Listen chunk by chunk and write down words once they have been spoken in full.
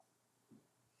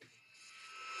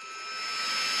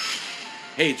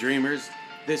Hey dreamers,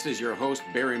 this is your host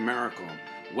Barry Miracle.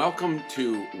 Welcome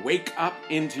to Wake Up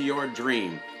Into Your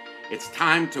Dream. It's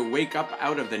time to wake up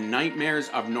out of the nightmares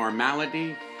of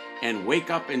normality and wake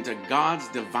up into God's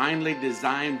divinely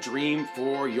designed dream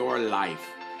for your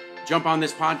life. Jump on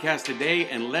this podcast today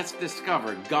and let's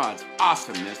discover God's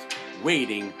awesomeness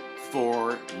waiting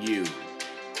for you.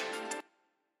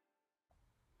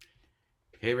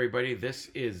 Hey everybody, this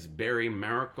is Barry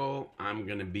Miracle. I'm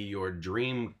going to be your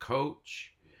dream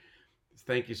coach.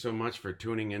 Thank you so much for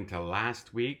tuning into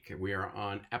last week. We are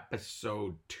on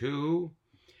episode 2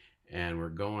 and we're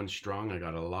going strong. I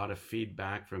got a lot of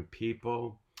feedback from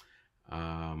people.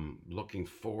 Looking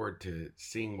forward to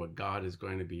seeing what God is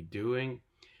going to be doing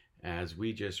as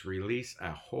we just release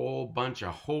a whole bunch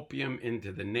of hopium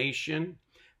into the nation.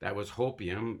 That was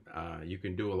hopium. You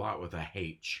can do a lot with a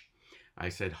H. I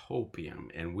said hopium,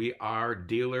 and we are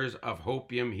dealers of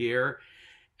hopium here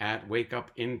at Wake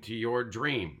Up Into Your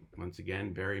Dream. Once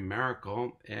again, Barry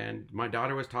Miracle. And my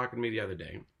daughter was talking to me the other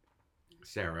day,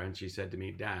 Sarah, and she said to me,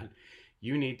 Dad,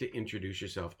 you need to introduce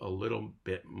yourself a little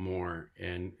bit more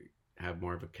and have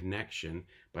more of a connection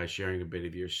by sharing a bit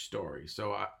of your story.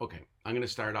 So, okay, I'm going to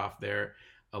start off there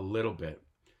a little bit.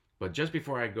 But just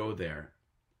before I go there,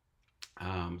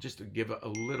 just to give a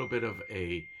little bit of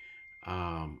a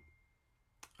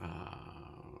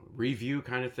review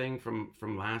kind of thing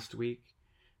from last week,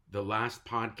 the last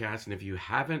podcast. And if you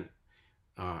haven't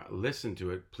listened to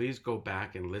it, please go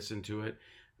back and listen to it.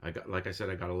 Like I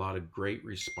said, I got a lot of great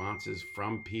responses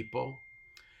from people,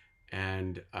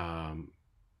 and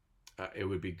it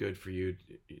would be good for you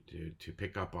to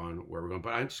pick up on where we're going.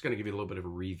 But I'm just going to give you a little bit of a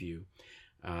review.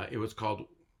 It was called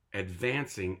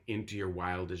Advancing into Your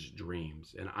Wildest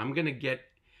Dreams, and I'm going to get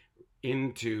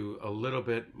into a little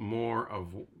bit more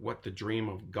of what the dream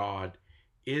of God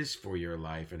is for your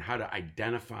life and how to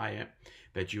identify it,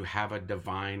 that you have a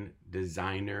divine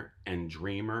designer and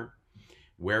dreamer.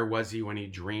 Where was he when he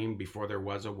dreamed? Before there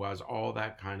was a was, all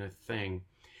that kind of thing.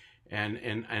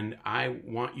 And I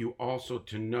want you also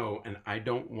to know, and I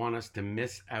don't want us to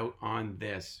miss out on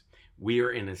this, we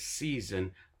are in a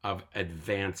season of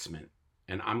advancement.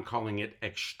 And I'm calling it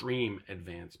extreme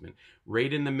advancement.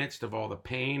 Right in the midst of all the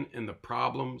pain and the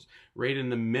problems, right in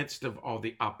the midst of all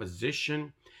the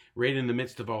opposition, right in the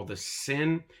midst of all the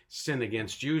sin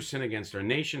against you, sin against our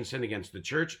nation, sin against the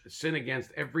church, sin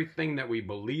against everything that we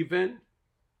believe in.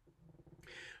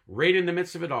 Right in the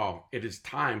midst of it all, it is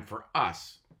time for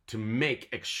us to make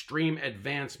extreme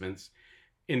advancements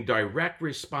in direct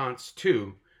response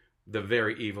to the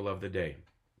very evil of the day.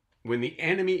 When the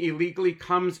enemy illegally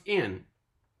comes in,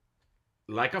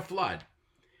 like a flood,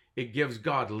 it gives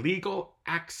God legal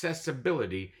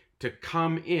accessibility to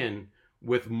come in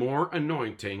with more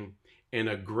anointing and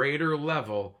a greater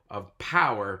level of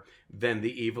power than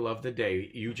the evil of the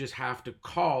day. You just have to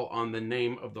call on the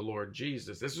name of the Lord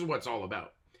Jesus. This is what it's all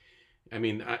about. I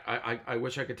mean, I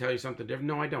wish I could tell you something different.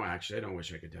 No, I don't actually. I don't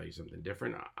wish I could tell you something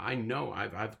different. I know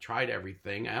I've tried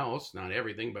everything else, not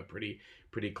everything, but pretty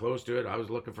close to it. I was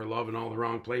looking for love in all the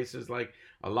wrong places, like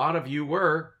a lot of you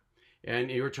were.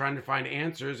 And you were trying to find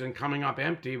answers and coming up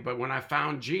empty. But when I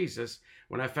found Jesus,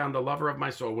 when I found the lover of my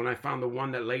soul, when I found the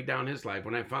one that laid down his life,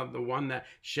 when I found the one that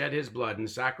shed his blood and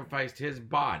sacrificed his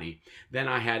body, then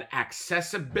I had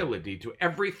accessibility to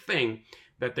everything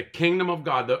that the kingdom of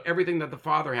God, everything that the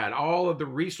Father had, all of the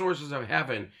resources of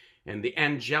heaven and the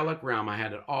angelic realm. I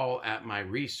had it all at my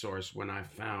resource when I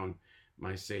found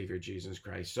my Savior, Jesus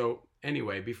Christ. So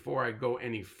anyway, before I go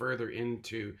any further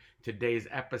into today's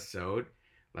episode,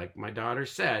 like my daughter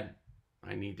said,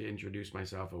 I need to introduce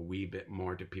myself a wee bit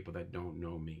more to people that don't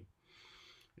know me.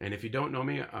 And if you don't know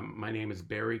me, my name is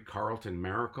Barry Carlton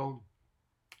Miracle.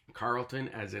 Carlton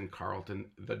as in Carlton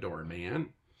the doorman.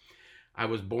 I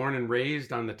was born and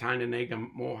raised on the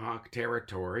Tyendinaga Mohawk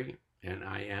territory, and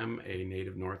I am a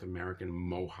native North American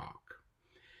Mohawk.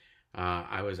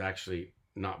 I was actually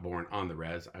not born on the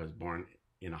res. I was born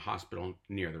in a hospital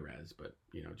near the res, but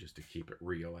just to keep it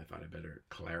real, I thought I better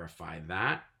clarify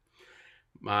that.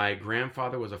 My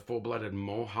grandfather was a full-blooded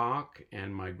Mohawk,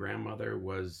 and my grandmother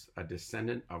was a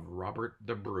descendant of Robert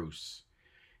the Bruce.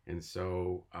 And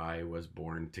so I was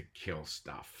born to kill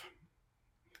stuff.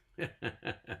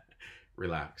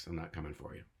 Relax, I'm not coming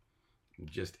for you.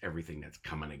 Just everything that's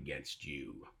coming against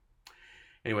you.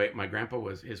 Anyway, my grandpa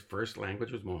his first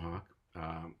language was Mohawk.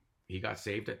 He got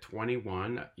saved at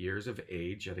 21 years of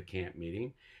age at a camp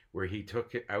meeting where he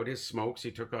took out his smokes,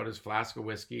 he took out his flask of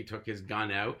whiskey, he took his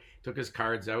gun out, took his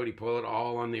cards out, he put it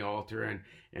all on the altar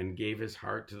and gave his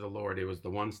heart to the Lord. It was the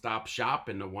one-stop shop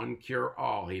and the one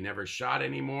cure-all. He never shot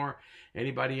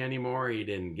anybody anymore. He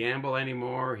didn't gamble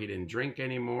anymore. He didn't drink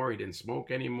anymore. He didn't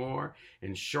smoke anymore.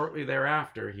 And shortly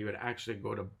thereafter, he would actually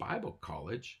go to Bible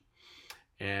college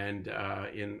and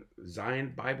in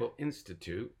Zion Bible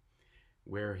Institute,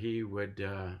 where he would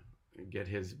get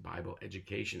his Bible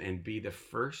education and be the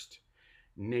first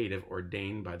native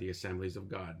ordained by the Assemblies of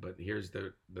God. But here's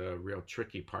the real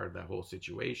tricky part of that whole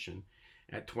situation.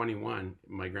 At 21,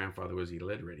 my grandfather was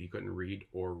illiterate. He couldn't read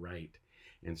or write.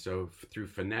 And so through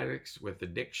phonetics with the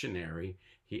dictionary,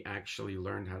 he actually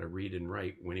learned how to read and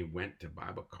write when he went to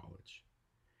Bible college.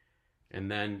 And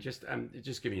then just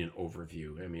giving you an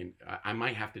overview. I mean, I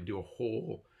might have to do a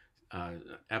whole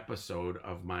episode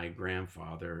of my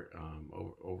grandfather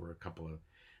over a couple of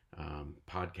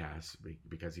podcasts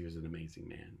because he was an amazing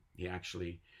man. He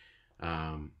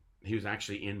was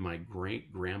actually in my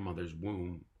great grandmother's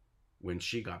womb when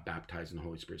she got baptized in the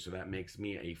Holy Spirit. So that makes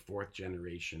me a fourth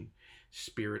generation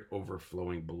spirit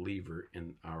overflowing believer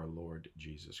in our Lord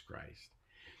Jesus Christ.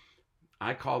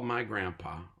 I called my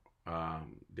grandpa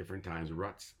different times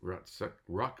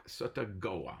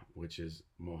Ruksutagoa, which is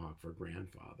Mohawk for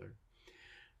grandfather.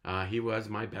 He was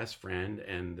my best friend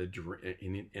and the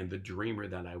dreamer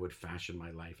that I would fashion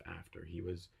my life after. He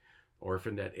was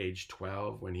orphaned at age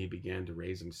 12 when he began to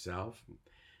raise himself.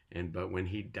 But when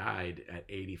he died at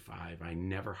 85, I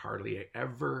never hardly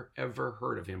ever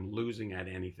heard of him losing at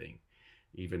anything,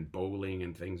 even bowling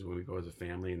and things when we go as a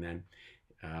family. And then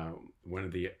one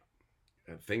of the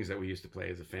things that we used to play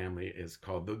as a family is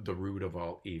called the root of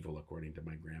all evil, according to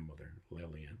my grandmother,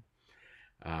 Lillian.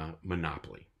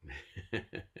 Monopoly.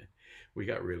 We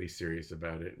got really serious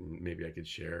about it, and maybe I could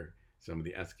share some of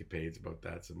the escapades about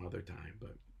that some other time.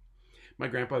 But my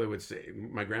grandfather would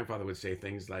say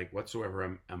things like,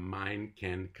 whatsoever a mind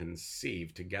can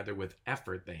conceive, together with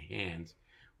effort the hands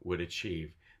would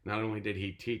achieve. Not only did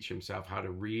he teach himself how to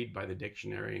read by the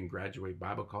dictionary and graduate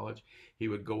Bible college, he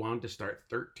would go on to start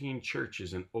 13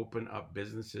 churches and open up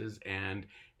businesses and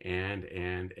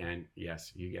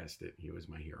yes, you guessed it, he was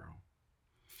my hero.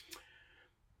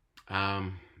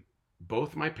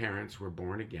 Both my parents were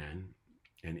born again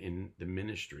and in the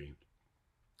ministry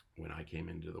when I came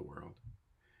into the world.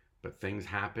 But things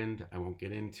happened. I won't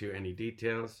get into any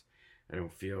details. I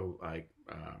don't feel like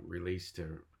released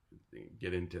to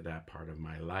get into that part of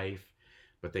my life.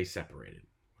 But they separated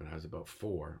when I was about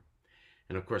 4.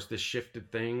 And of course, this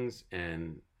shifted things.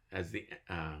 And as the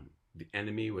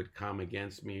enemy would come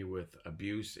against me with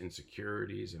abuse,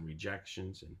 insecurities, and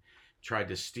rejections, and tried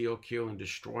to steal, kill, and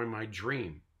destroy my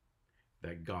dream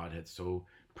that God had so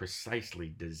precisely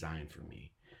designed for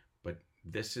me. But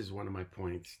this is one of my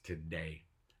points today.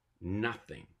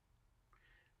 Nothing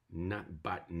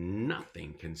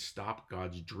can stop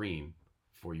God's dream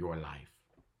for your life.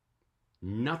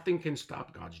 Nothing can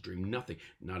stop God's dream. Nothing.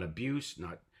 Not abuse,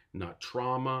 not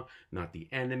trauma, not the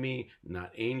enemy,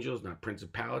 not angels, not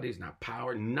principalities, not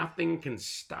power. Nothing can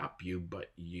stop you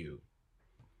but you.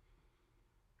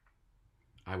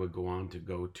 I would go on to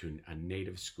go to a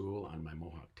native school on my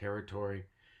Mohawk territory.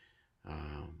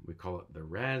 We call it the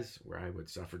Res, where I would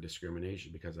suffer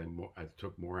discrimination because I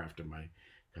took more after my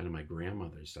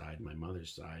grandmother's side, my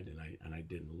mother's side, and I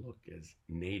didn't look as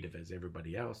native as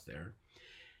everybody else there.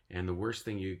 And the worst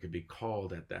thing you could be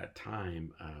called at that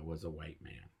time was a white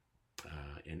man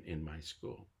in my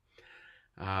school.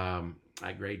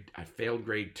 I failed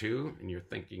grade 2, and you're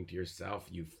thinking to yourself,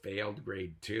 you failed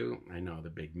grade 2. I know, the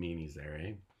big meanies there,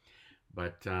 eh?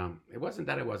 But it wasn't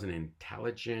that I wasn't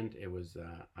intelligent. It was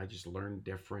I just learned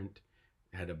different,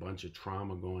 had a bunch of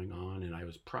trauma going on, and I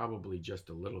was probably just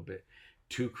a little bit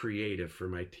too creative for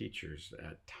my teachers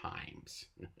at times.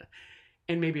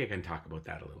 And maybe I can talk about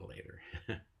that a little later.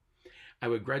 I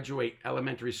would graduate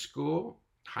elementary school,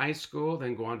 high school,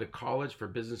 then go on to college for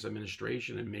business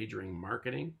administration and majoring in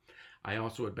marketing. I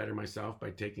also would better myself by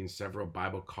taking several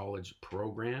Bible college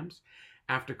programs.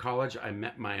 After college, I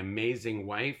met my amazing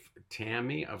wife,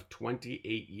 Tammy, of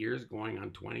 28 years, going on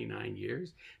 29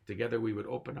 years. Together, we would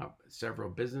open up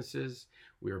several businesses.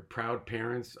 We were proud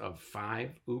parents of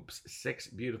 6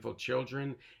 beautiful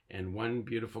children and 1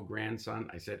 beautiful grandson.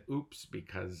 I said oops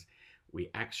because we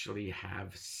actually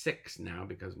have 6 now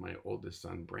because my oldest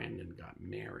son, Brandon, got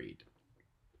married.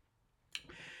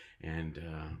 And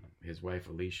his wife,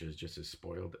 Alicia, is just as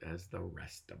spoiled as the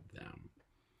rest of them.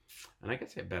 And I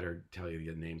guess I better tell you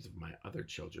the names of my other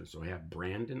children. So I have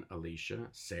Brandon, Alicia,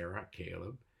 Sarah,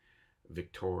 Caleb,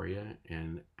 Victoria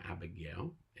and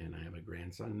Abigail, and I have a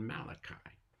grandson, Malachi.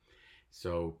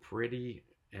 So pretty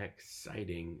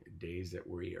exciting days that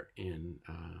we are in.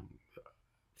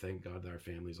 Thank God that our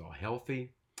family's all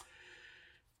healthy.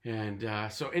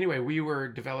 And so anyway, we were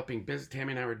developing business.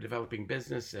 Tammy and I were developing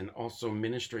business and also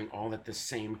ministering all at the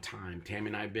same time. Tammy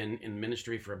and I have been in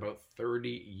ministry for about 30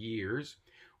 years.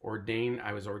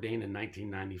 I was ordained in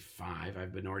 1995.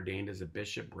 I've been ordained as a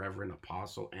bishop, reverend,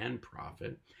 apostle, and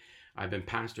prophet. I've been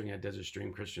pastoring at Desert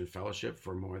Stream Christian Fellowship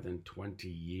for more than 20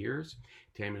 years.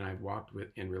 Tammy and I have walked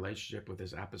in relationship with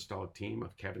this apostolic team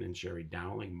of Kevin and Sherry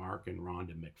Dowling, Mark and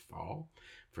Rhonda McFall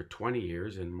for 20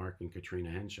 years, and Mark and Katrina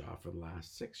Henshaw for the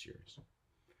last 6 years.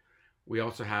 We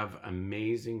also have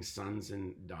amazing sons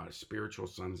and daughters, spiritual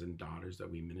sons and daughters that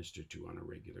we minister to on a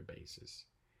regular basis.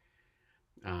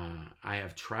 I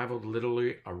have traveled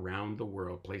literally around the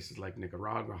world, places like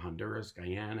Nicaragua, Honduras,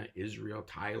 Guyana, Israel,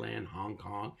 Thailand, Hong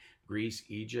Kong, Greece,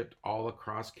 Egypt, all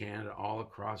across Canada, all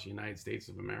across the United States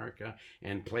of America,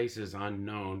 and places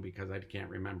unknown because I can't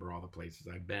remember all the places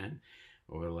I've been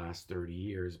over the last 30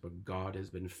 years, but God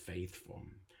has been faithful.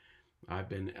 I've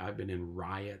been in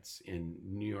riots in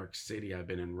New York City. I've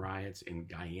been in riots in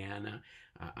Guyana.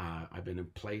 I've been in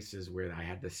places where I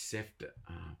had to sift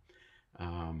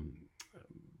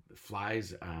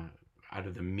flies out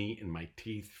of the meat in my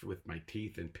teeth with my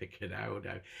teeth and pick it out.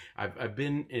 I've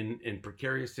been in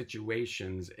precarious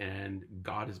situations, and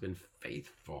God has been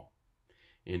faithful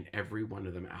in every one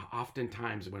of them.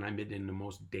 Oftentimes when I'm in the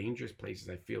most dangerous places,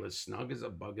 I feel as snug as a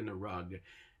bug in a rug,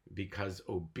 because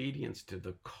obedience to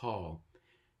the call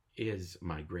is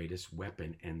my greatest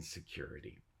weapon and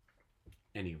security.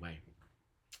 Anyway,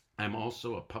 I'm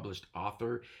also a published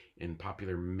author in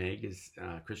popular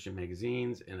Christian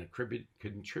magazines, and a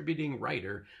contributing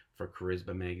writer for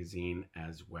Charisma magazine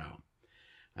as well.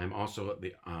 I'm also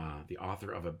the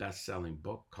author of a best-selling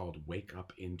book called Wake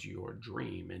Up Into Your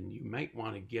Dream, and you might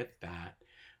want to get that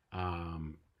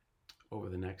over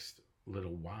the next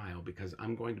little while, because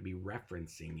I'm going to be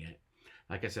referencing it.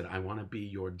 Like I said, I want to be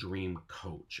your dream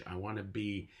coach. I want to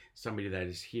be somebody that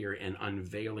is here and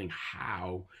unveiling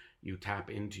how you tap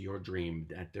into your dream,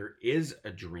 that there is a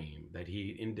dream that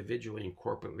he individually and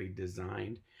corporately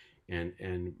designed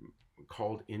and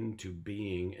called into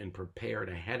being and prepared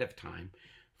ahead of time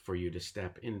for you to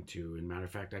step into. And matter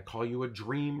of fact, I call you a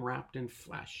dream wrapped in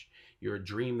flesh. You're a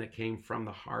dream that came from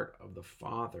the heart of the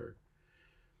Father,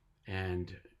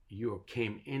 and you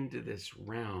came into this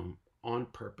realm on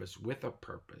purpose, with a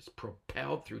purpose,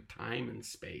 propelled through time and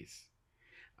space.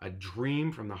 A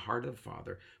dream from the heart of the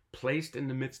Father, placed in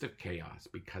the midst of chaos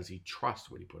because he trusts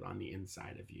what he put on the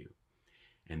inside of you.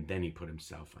 And then he put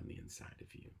himself on the inside of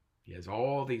you. He has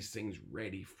all these things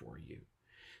ready for you.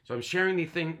 So I'm sharing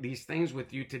these things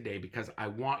with you today because I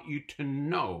want you to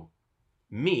know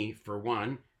me, for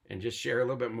one, and just share a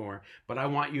little bit more. But I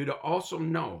want you to also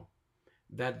know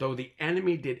that though the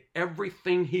enemy did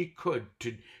everything he could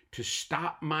to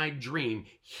stop my dream,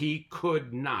 he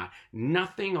could not.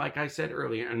 Nothing, like I said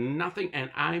earlier, and nothing, and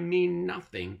I mean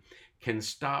nothing, can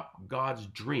stop God's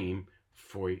dream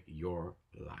for your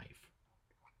life.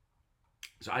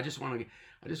 So I just want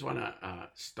to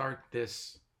start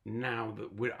this now,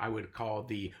 what I would call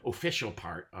the official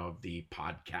part of the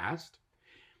podcast,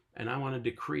 and I want to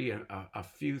decree a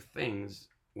few things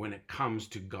when it comes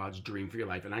to God's dream for your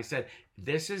life. And I said,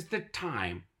 this is the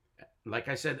time, like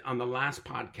I said on the last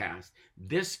podcast,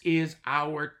 this is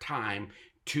our time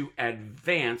to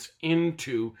advance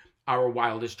into our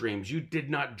wildest dreams. You did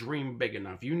not dream big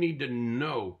enough. You need to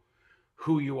know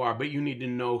who you are, but you need to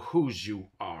know whose you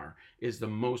are is the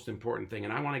most important thing.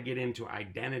 And I want to get into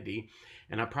identity,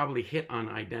 and I'll probably hit on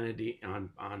identity on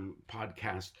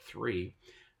podcast 3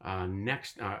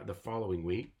 the following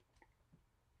week,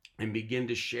 and begin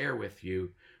to share with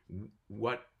you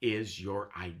what is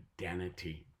your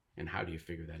identity and how do you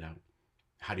figure that out?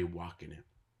 How do you walk in it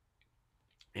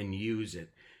and use it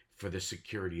for the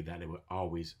security that it was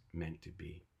always meant to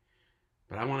be?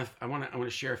 But I want to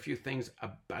share a few things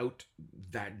about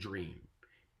that dream.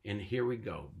 And here we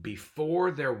go.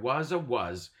 Before there was a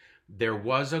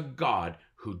God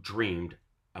who dreamed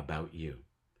about you.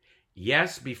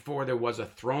 Yes, before there was a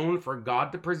throne for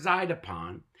God to preside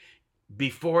upon,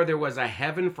 before there was a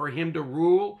heaven for him to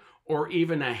rule, or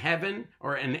even a heaven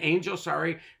or an angel,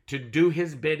 to do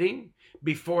his bidding,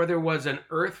 before there was an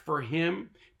earth for him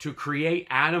to create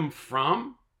Adam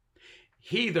from,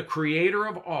 he, the creator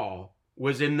of all,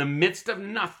 was in the midst of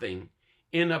nothing,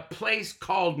 in a place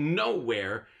called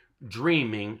nowhere,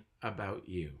 dreaming about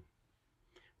you.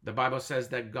 The Bible says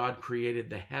that God created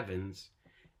the heavens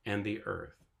and the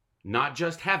earth. Not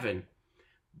just heaven,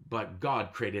 but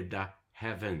God created the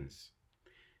heavens.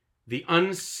 The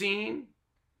unseen,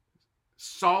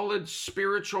 solid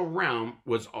spiritual realm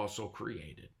was also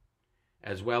created,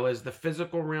 as well as the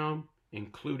physical realm,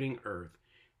 including earth.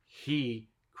 He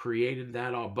created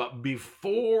that all. But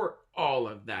before all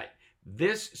of that,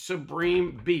 this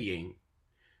supreme being,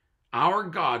 our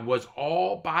God, was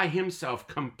all by himself,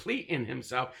 complete in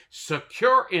himself,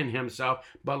 secure in himself,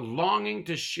 but longing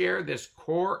to share this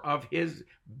core of his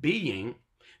being,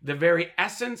 the very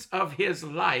essence of his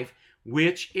life,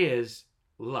 which is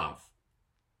love.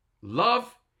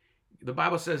 Love, the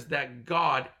Bible says that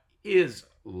God is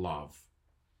love.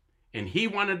 And he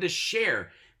wanted to share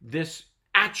this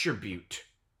attribute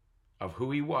of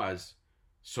who he was,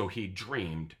 so he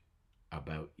dreamed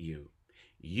about you.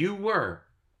 You were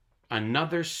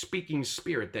another speaking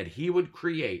spirit that he would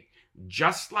create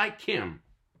just like him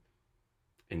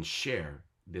and share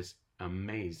this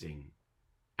amazing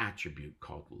attribute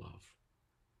called love.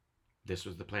 This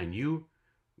was the plan. You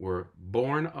were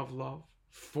born of love,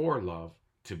 for love,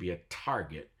 to be a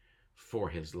target for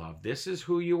his love. This is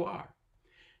who you are.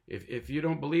 If you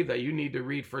don't believe that, you need to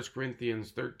read 1 Corinthians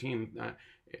 13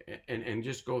 and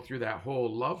just go through that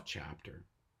whole love chapter.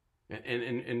 And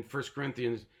in 1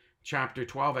 Corinthians chapter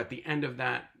 12, at the end of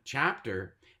that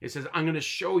chapter, it says, I'm going to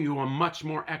show you a much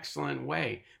more excellent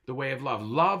way, the way of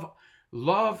love.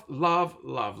 Love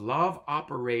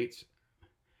operates,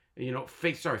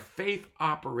 faith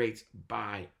operates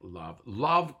by love.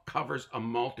 Love covers a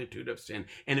multitude of sin.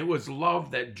 And it was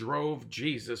love that drove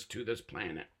Jesus to this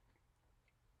planet.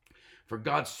 For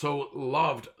God so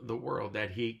loved the world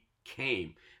that he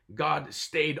came. God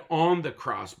stayed on the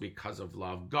cross because of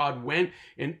love. God went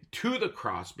to the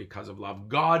cross because of love.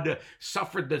 God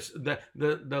suffered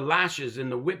the lashes and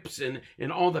the whips and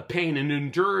all the pain, and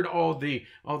endured all the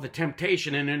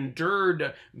temptation, and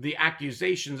endured the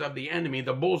accusations of the enemy,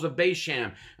 the bulls of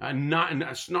Bashan,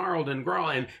 snarled and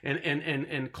growled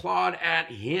and clawed at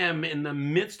him in the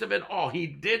midst of it all. He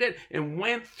did it and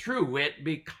went through it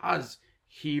because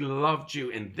he loved you.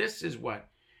 And this is what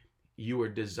you were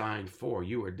designed for.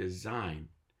 You were designed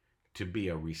to be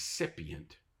a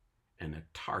recipient and a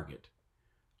target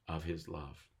of his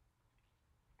love.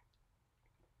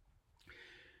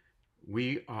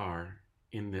 We are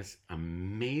in this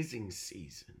amazing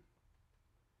season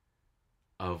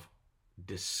of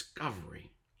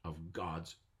discovery of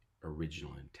God's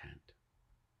original intent.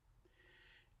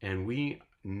 And we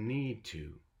need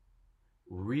to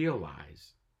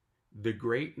realize the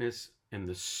greatness and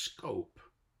the scope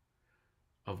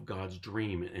of God's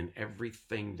dream and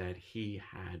everything that he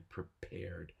had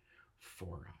prepared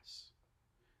for us.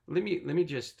 Let me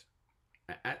just,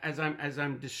 as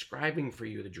I'm describing for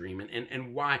you the dream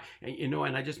and why,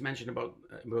 and I just mentioned about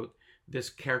this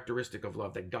characteristic of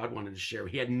love that God wanted to share.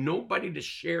 He had nobody to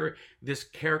share this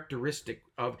characteristic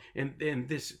of, and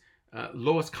this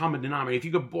lowest common denominator. If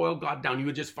you could boil God down, you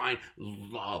would just find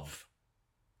love.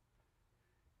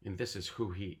 And this is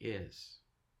who he is.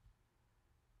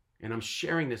 And I'm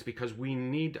sharing this because we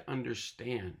need to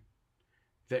understand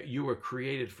that you were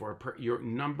created for your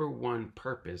number one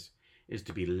purpose is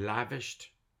to be lavished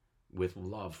with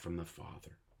love from the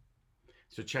Father.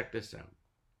 So check this out.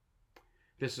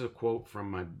 This is a quote from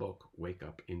my book, Wake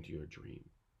Up Into Your Dream.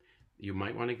 You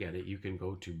might want to get it. You can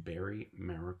go to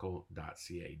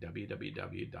barrymiracle.ca,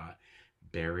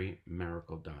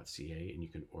 www.barrymiracle.ca, and you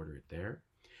can order it there.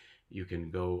 You can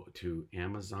go to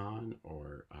Amazon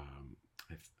or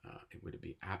would it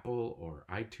be Apple or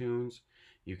iTunes?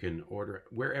 You can order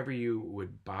wherever you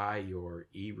would buy your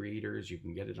e-readers. You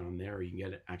can get it on there, or you can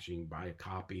get it. Actually, you can buy a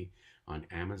copy on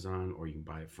Amazon, or you can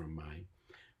buy it from my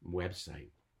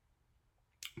website.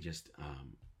 Just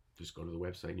go to the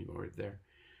website and you can order it there.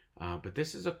 But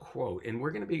this is a quote, and I'm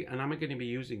going to be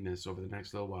using this over the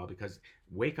next little while, because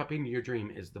Wake Up Into Your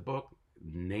Dream is the book,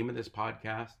 name of this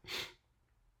podcast.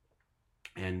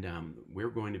 And we're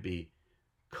going to be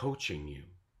coaching you.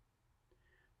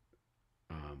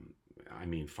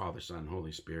 Father, Son,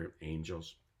 Holy Spirit,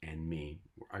 angels, and me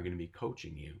are going to be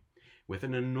coaching you with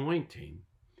an anointing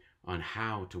on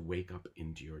how to wake up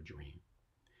into your dream.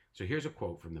 So here's a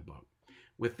quote from the book.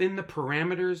 Within the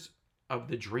parameters of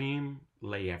the dream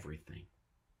lay everything.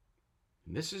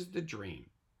 And this is the dream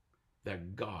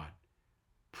that God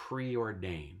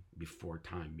preordained before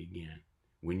time began,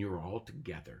 when you were all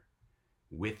together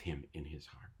with him in his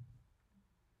heart.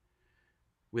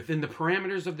 Within the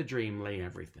parameters of the dream lay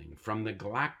everything, from the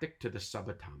galactic to the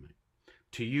subatomic,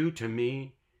 to you, to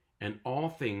me, and all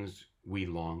things we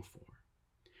long for.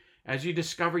 As you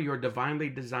discover your divinely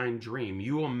designed dream,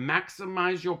 you will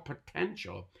maximize your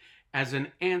potential as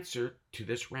an answer to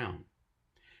this realm.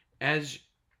 As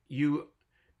you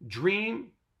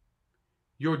dream,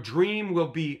 your dream will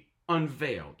be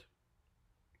unveiled.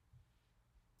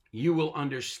 You will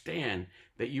understand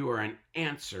that you are an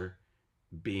answer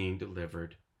being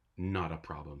delivered, not a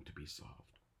problem to be solved.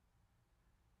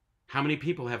 How many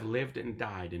people have lived and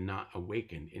died and not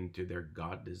awakened into their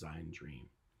God-designed dream?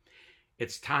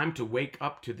 It's time to wake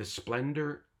up to the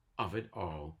splendor of it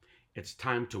all. It's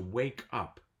time to wake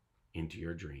up into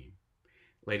your dream.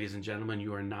 Ladies and gentlemen,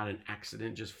 you are not an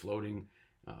accident just floating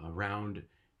around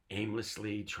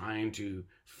aimlessly trying to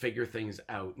figure things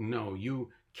out. No, you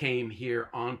came here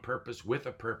on purpose with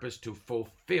a purpose to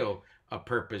fulfill a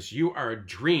purpose. You are a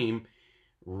dream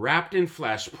wrapped in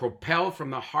flesh, propelled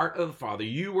from the heart of the Father.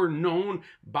 You were known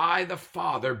by the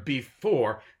Father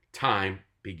before time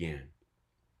began.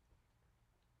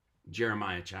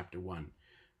 Jeremiah chapter 1,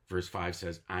 verse 5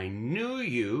 says, I knew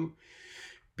you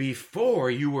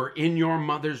before you were in your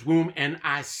mother's womb, and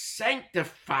I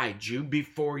sanctified you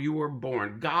before you were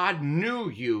born. God knew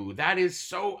you. That is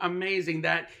so amazing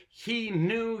that he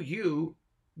knew you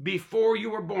before you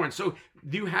were born. So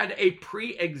you had a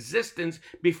pre-existence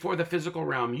before the physical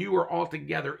realm. You were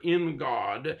altogether in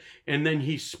God, and then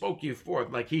he spoke you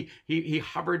forth. Like he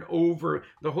hovered over,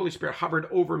 the Holy Spirit hovered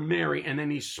over Mary, and then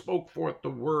he spoke forth the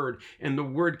word, and the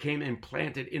word came and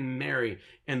planted in Mary,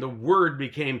 and the word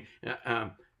began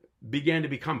to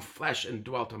become flesh and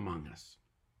dwelt among us.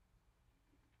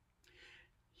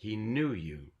 He knew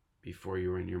you before you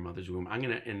were in your mother's womb. I'm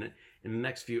going to, in the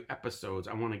next few episodes,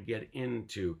 I want to get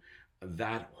into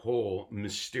that whole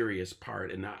mysterious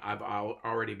part. And I've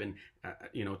already been,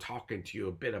 talking to you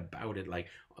a bit about it. Like,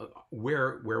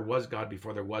 where was God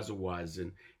before there was a was?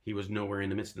 And he was nowhere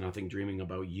in the midst of nothing, dreaming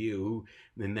about you.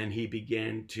 And then he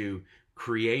began to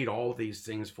create all these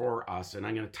things for us. And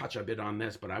I'm going to touch a bit on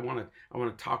this, but I want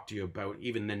to talk to you about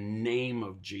even the name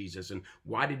of Jesus, and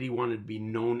why did he want to be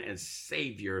known as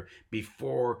Savior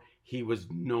before he was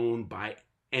known by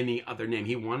any other name.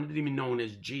 He wanted to be known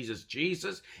as Jesus.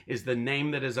 Jesus is the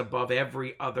name that is above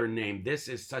every other name. This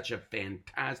is such a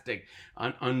fantastic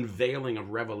unveiling of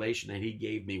revelation that he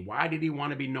gave me. Why did he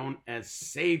want to be known as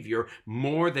Savior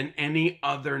more than any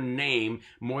other name,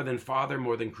 more than Father,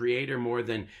 more than Creator, more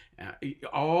than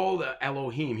all the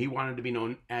Elohim? He wanted to be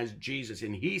known as Jesus.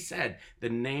 And he said the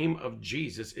name of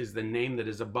Jesus is the name that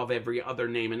is above every other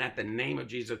name. And at the name of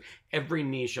Jesus, every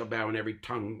knee shall bow and every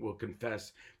tongue will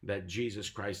confess that Jesus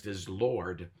Christ is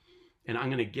Lord. And I'm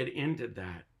going to get into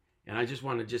that. And I just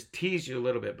want to just tease you a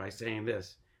little bit by saying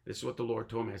this. This is what the Lord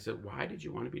told me. I said, why did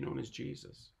you want to be known as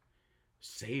Jesus?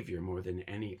 Savior more than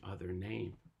any other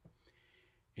name.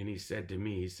 And he said to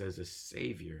me, he says, a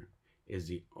Savior is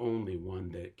the only one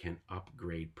that can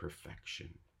upgrade perfection.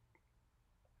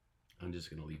 I'm just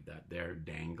going to leave that there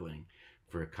dangling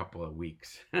for a couple of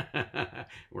weeks.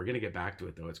 We're going to get back to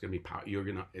it though. It's going to be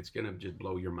it's going to just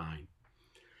blow your mind.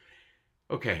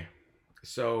 Okay.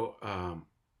 So,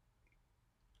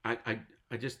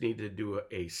 I just need to do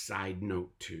a side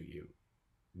note to you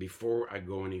before I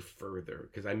go any further,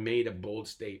 because I made a bold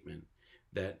statement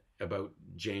that about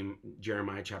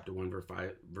Jeremiah chapter 1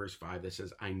 verse 5 that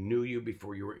says, I knew you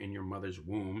before you were in your mother's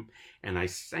womb, and I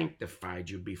sanctified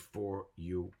you before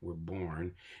you were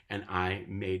born, and I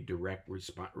made direct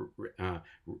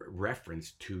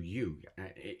reference to you.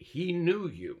 He knew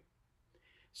you.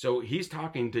 So he's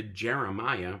talking to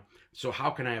Jeremiah. So how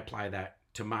can I apply that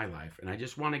to my life? And I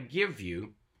just want to give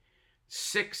you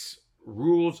 6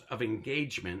 rules of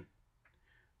engagement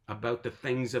about the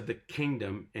things of the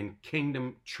kingdom and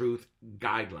kingdom truth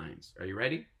guidelines. Are you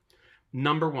ready?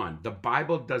 Number 1, the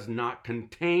Bible does not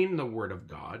contain the Word of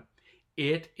God.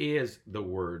 It is the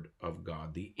Word of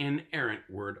God, the inerrant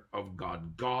Word of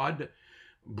God. God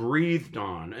breathed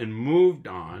on and moved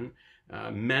on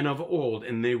men of old,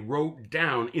 and they wrote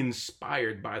down,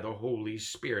 inspired by the Holy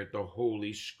Spirit, the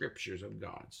Holy Scriptures of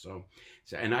God. So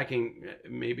and I can,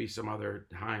 maybe some other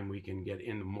time we can get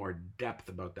into more depth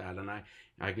about that, and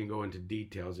I can go into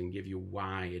details and give you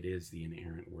why it is the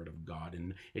inerrant Word of God,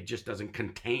 and it just doesn't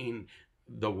contain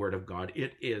the Word of God.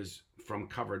 It is from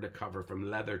cover to cover,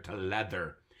 from leather to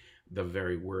leather, the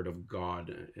very Word of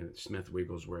God. Smith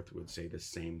Wigglesworth would say the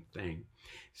same thing.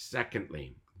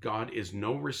 Secondly, God is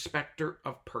no respecter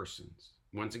of persons.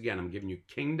 Once again, I'm giving you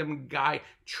kingdom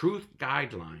truth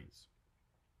guidelines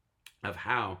of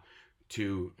how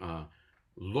to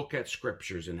look at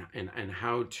scriptures and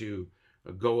how to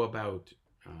go about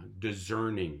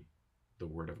discerning the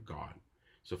Word of God.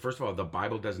 So first of all, the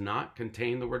Bible does not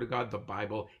contain the Word of God. The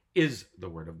Bible is the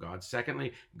Word of God.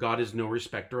 Secondly, God is no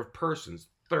respecter of persons.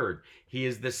 Third, he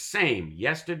is the same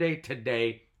yesterday,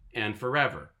 today, and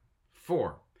forever.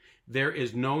 4, there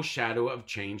is no shadow of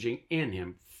changing in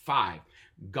him. 5,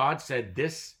 God said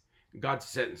this, God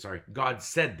said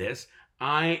this,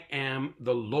 I am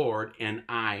the Lord and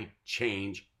I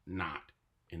change not.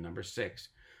 And number 6,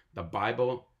 the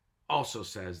Bible also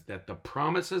says that the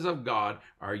promises of God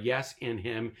are yes in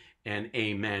him and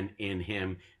amen in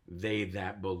him, they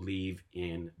that believe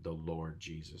in the Lord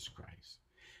Jesus Christ.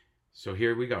 So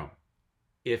here we go.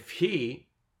 If he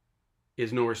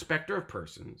is no respecter of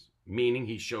persons, meaning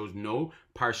he shows no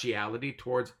partiality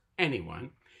towards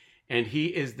anyone, and he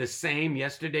is the same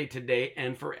yesterday, today,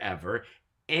 and forever,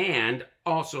 and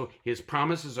also his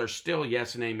promises are still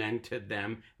yes and amen to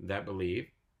them that believe.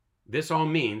 This all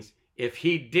means if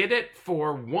he did it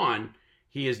for one,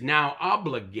 he is now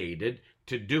obligated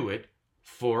to do it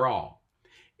for all.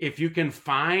 If you can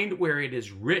find where it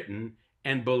is written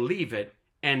and believe it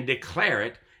and declare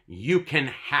it, you can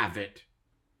have it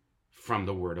from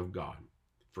the word of God.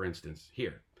 For instance,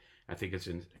 here, I think it's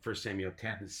in 1 Samuel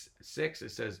 10:6,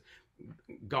 it says,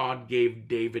 God gave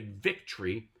David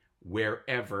victory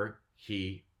wherever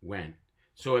he went.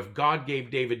 So if God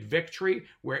gave David victory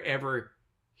wherever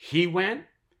he went,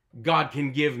 God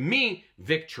can give me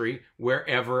victory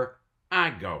wherever I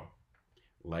go.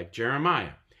 Like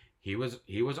Jeremiah, he was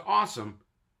awesome,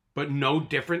 but no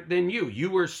different than you. You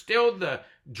were still the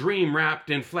dream wrapped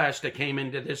in flesh that came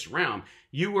into this realm.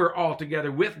 You were all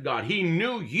together with God. He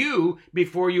knew you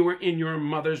before you were in your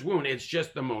mother's womb. It's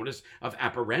just the modus of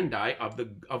operandi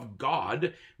of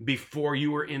God before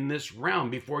you were in this realm,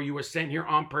 before you were sent here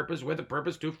on purpose with a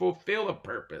purpose to fulfill a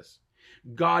purpose.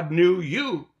 God knew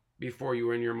you before you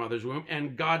were in your mother's womb,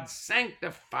 and God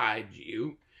sanctified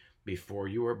you before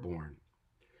you were born.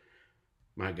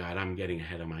 My God, I'm getting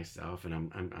ahead of myself, and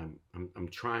I'm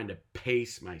trying to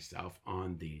pace myself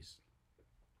on these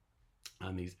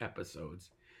episodes,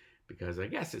 because I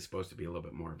guess it's supposed to be a little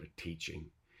bit more of a teaching,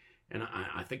 and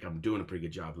I think I'm doing a pretty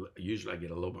good job. Usually I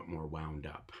get a little bit more wound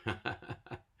up,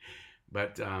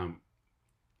 but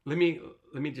let me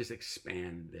just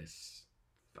expand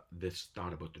this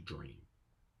thought about the dream.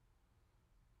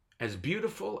 As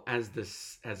beautiful as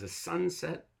a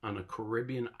sunset on a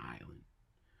Caribbean island,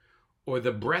 or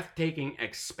the breathtaking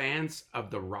expanse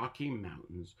of the Rocky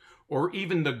Mountains, or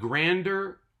even the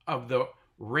grandeur of the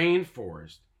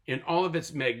rainforest in all of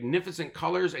its magnificent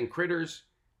colors and critters,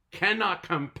 cannot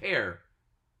compare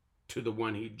to the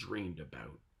one he dreamed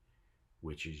about,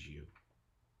 which is you.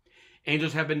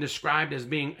 Angels have been described as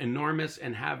being enormous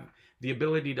and have the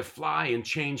ability to fly and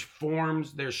change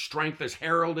forms. Their strength is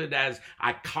heralded as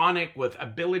iconic, with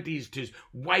abilities to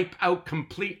wipe out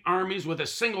complete armies with a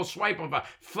single swipe of a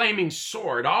flaming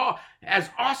sword. All as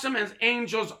awesome as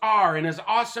angels are, and as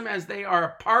awesome as they are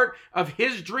a part of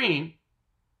his dream,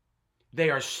 they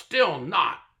are still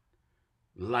not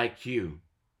like you,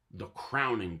 the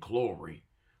crowning glory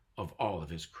of all of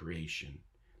his creation.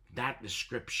 That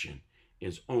description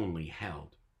is only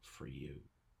held for you.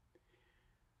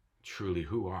 Truly,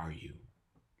 who are you?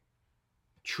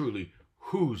 Truly,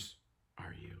 whose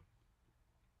are you?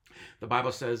 The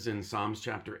Bible says in Psalms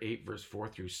chapter 8, verse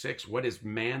 4-6, what is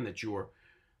man that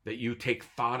you take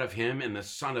thought of him, and the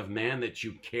Son of Man that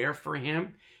you care for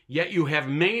him? Yet you have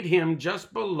made him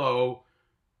just below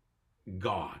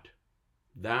God.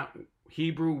 That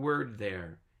Hebrew word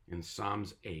there in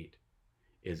Psalms 8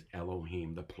 is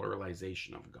Elohim, the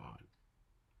pluralization of God.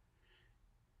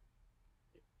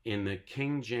 In the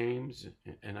King James,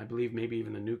 and I believe maybe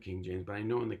even the New King James, but I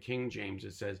know in the King James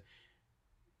it says,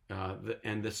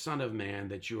 and the Son of Man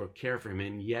that you are care for him,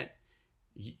 and yet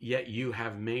you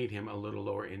have made him a little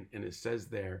lower. And it says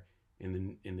there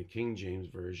in the King James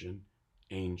version,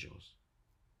 angels.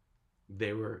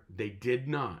 They did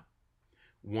not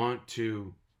want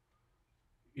to,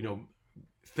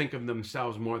 think of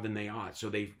themselves more than they ought. So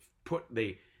they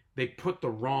put the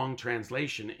wrong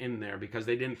translation in there, because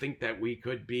they didn't think that we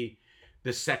could be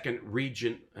the second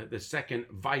regent, the second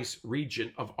vice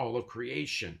regent of all of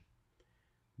creation.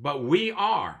 But we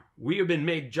have been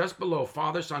made just below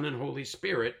Father, Son, and Holy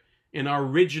Spirit in our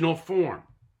original form.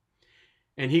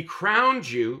 And he crowned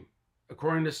you,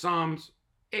 according to Psalms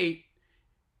 8,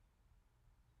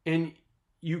 and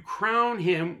you crown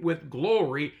him with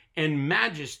glory and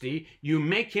majesty. You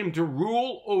make him to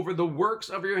rule over the works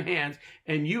of your hands,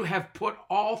 and you have put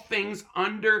all things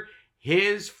under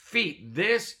his feet.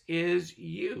 This is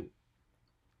you.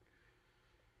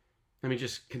 Let me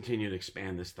just continue to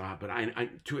expand this thought, but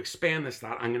to expand this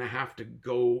thought, I'm going to have to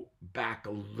go back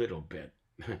a little bit.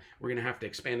 We're going to have to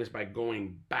expand this by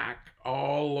going back,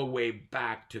 all the way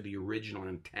back to the original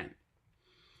intent.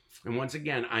 And once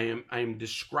again, I am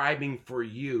describing for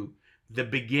you the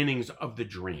beginnings of the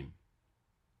dream,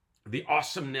 the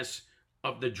awesomeness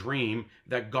of the dream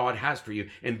that God has for you.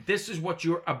 And this is what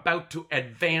you're about to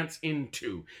advance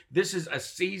into. This is a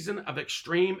season of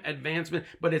extreme advancement,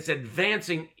 but it's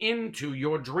advancing into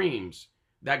your dreams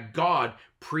that God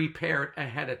prepared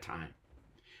ahead of time.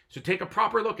 So take a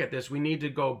proper look at this. We need to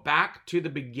go back to the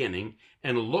beginning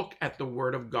and look at the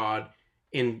word of God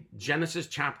in Genesis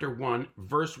chapter 1,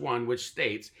 verse 1, which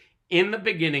states, in the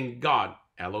beginning, God,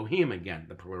 Elohim again,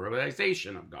 the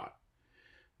pluralization of God,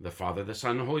 the Father, the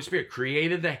Son, and the Holy Spirit,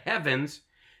 created the heavens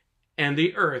and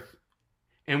the earth.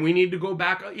 And we need to go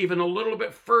back even a little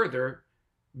bit further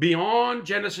beyond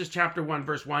Genesis chapter 1,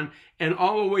 verse 1, and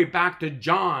all the way back to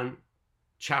John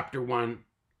chapter 1,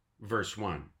 verse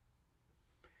 1.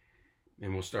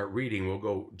 And we'll start reading. We'll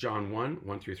go John 1,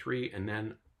 1 through 3, and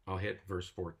then I'll hit verse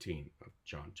 14 of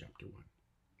John chapter 1.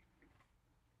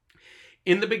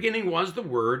 In the beginning was the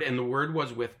Word, and the Word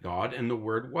was with God, and the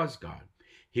Word was God.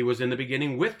 He was in the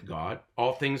beginning with God.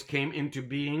 All things came into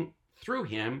being through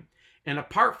him, and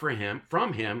apart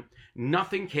from him,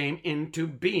 nothing came into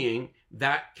being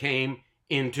that came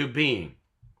into being.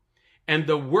 And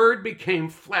the Word became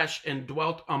flesh and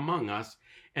dwelt among us,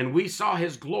 and we saw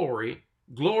his glory,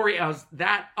 glory as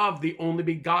that of the only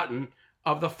begotten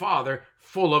of the Father,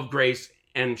 full of grace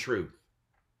and truth.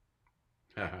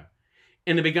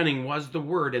 In the beginning was the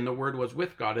Word, and the Word was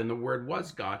with God, and the Word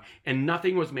was God, and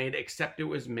nothing was made except it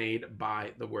was made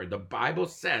by the Word. The Bible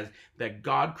says that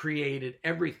God created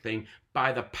everything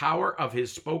by the power of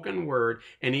his spoken word,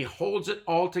 and he holds it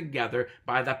all together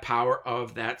by the power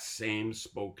of that same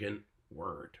spoken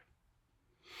word.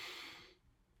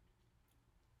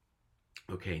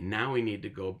 Okay, now we need to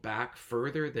go back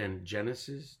further than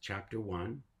Genesis chapter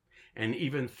 1, and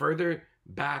even further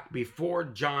back before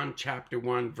John chapter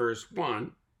 1, verse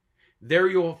 1. There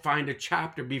you'll find a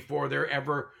chapter before there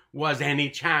ever was any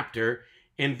chapter,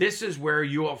 and this is where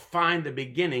you will find the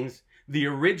beginnings, the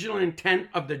original intent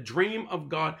of the dream of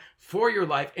God for your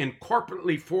life and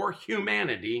corporately for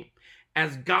humanity,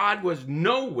 as God was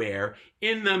nowhere,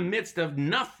 in the midst of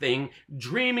nothing,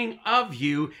 dreaming of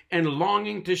you and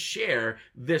longing to share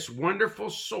this wonderful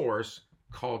source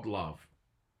called love.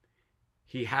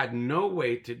 He had no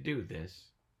way to do this,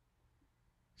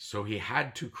 so he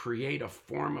had to create a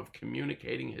form of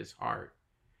communicating his heart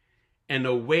and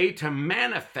a way to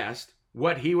manifest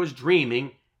what he was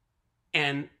dreaming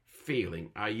and feeling.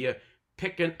 Are you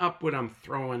picking up what I'm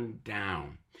throwing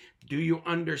down? Do you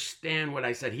understand what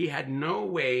I said? He had no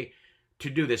way to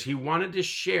do this. He wanted to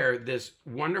share this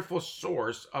wonderful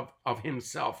source of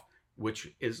himself, which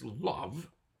is love.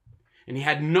 And he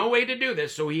had no way to do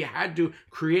this, so he had to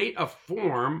create a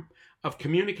form of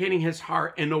communicating his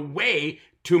heart in a way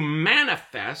to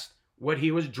manifest what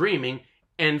he was dreaming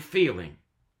and feeling.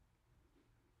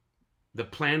 The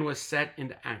plan was set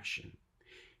into action.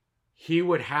 He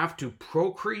would have to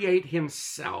procreate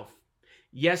himself,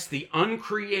 yes, the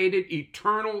uncreated,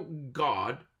 eternal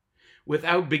God,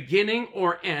 without beginning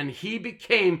or end. He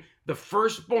became the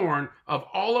firstborn of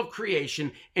all of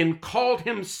creation and called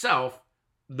himself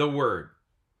the Word.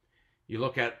 You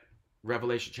look at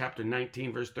Revelation chapter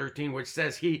 19, verse 13, which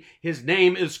says his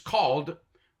name is called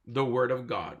the Word of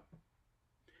God.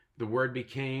 The Word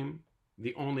became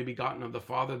the only begotten of the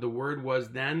Father. The Word was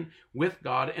then with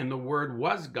God, and the Word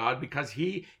was God because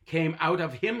he came out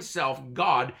of himself,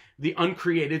 God, the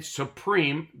uncreated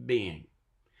supreme being.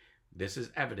 This is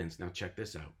evidence. Now check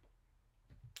this out.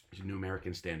 There's a New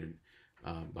American Standard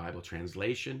Bible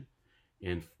translation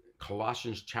in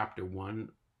Colossians chapter 1,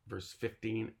 verse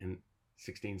 15 and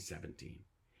 16, 17.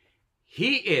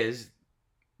 He is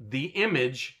the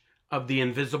image of the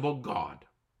invisible God,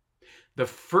 the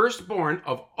firstborn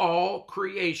of all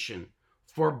creation.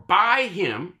 For by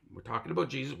him, we're talking about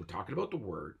Jesus, we're talking about the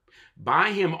Word,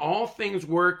 by him all things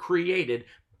were created,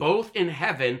 both in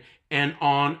heaven and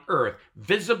on earth,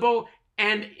 visible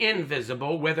and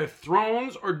invisible, whether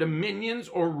thrones or dominions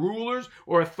or rulers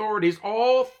or authorities,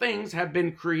 all things have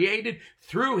been created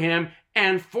through him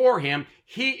and for him.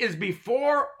 He is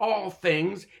before all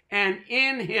things, and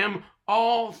in him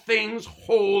all things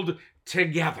hold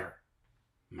together.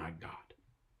 My God.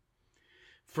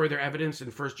 Further evidence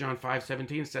in 1 John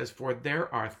 5:17 says, for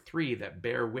there are three that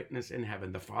bear witness in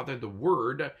heaven, the Father, the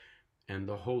Word, and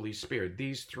the Holy Spirit.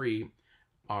 These three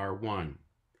are one.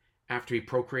 After he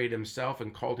procreated himself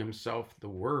and called himself the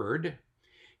Word,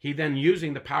 he then,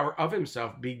 using the power of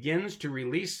himself, begins to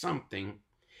release something.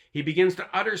 He begins to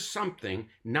utter something,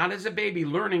 not as a baby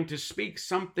learning to speak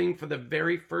something for the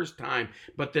very first time,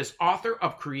 but this author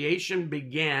of creation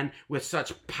began with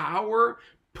such power,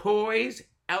 poise,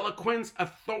 eloquence,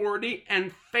 authority,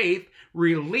 and faith,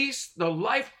 released the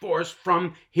life force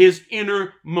from his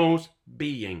innermost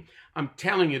being. I'm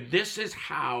telling you, this is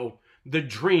how the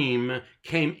dream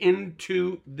came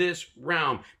into this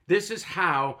realm. This is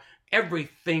how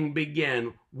everything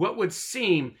began. What would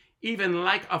seem even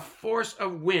like a force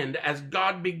of wind, as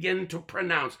God began to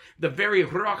pronounce, the very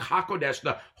Ruach HaKodesh,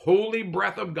 the holy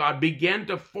breath of God, began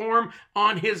to form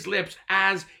on his lips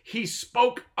as he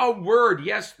spoke a word.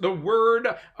 Yes, the word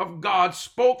of God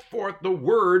spoke forth the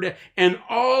word, and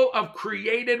all of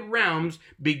created realms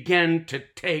began to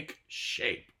take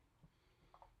shape.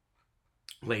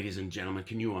 Ladies and gentlemen,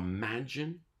 can you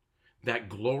imagine that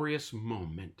glorious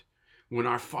moment when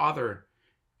our Father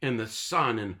and the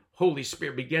Son and Holy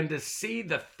Spirit began to see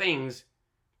the things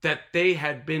that they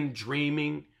had been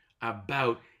dreaming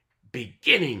about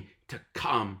beginning to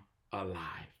come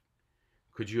alive?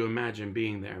 Could you imagine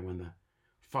being there when the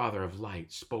Father of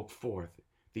light spoke forth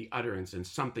the utterance, and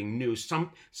something new,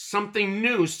 something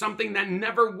new, something that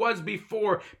never was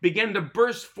before began to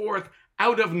burst forth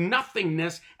out of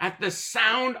nothingness at the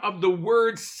sound of the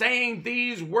word saying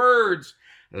these words,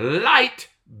 "Light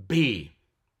be."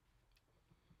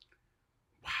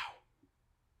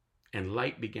 And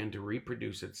light began to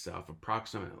reproduce itself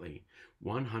approximately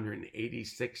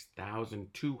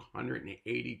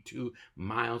 186,282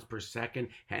 miles per second,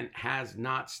 and has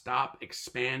not stopped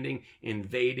expanding,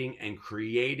 invading, and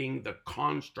creating the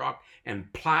construct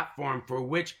and platform for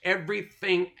which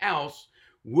everything else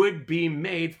would be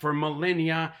made for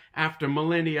millennia after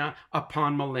millennia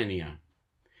upon millennia.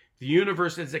 The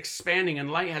universe is expanding,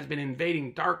 and light has been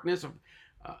invading darkness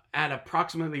at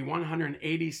approximately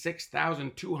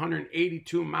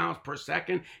 186,282 miles per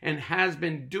second, and has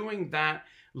been doing that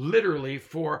literally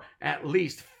for at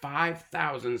least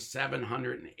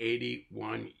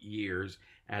 5,781 years,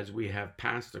 as we have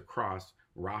passed across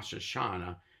Rosh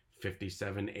Hashanah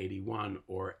 5781,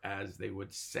 or as they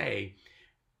would say,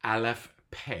 Aleph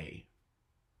Pei.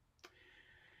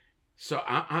 So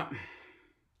I'm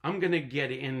going to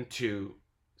get into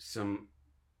some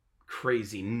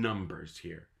crazy numbers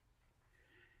here.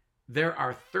 There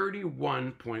are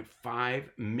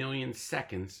 31.5 million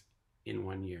seconds in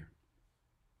 1 year.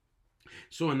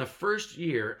 So in the first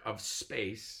year of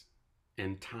space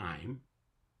and time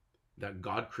that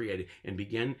God created and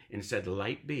began and said,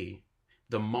 "Light be,"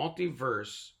 the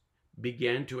multiverse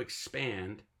began to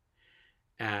expand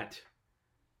at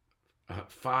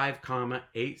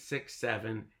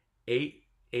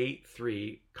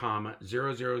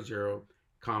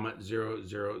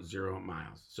 5,867,883,000,000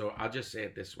 miles. So I'll just say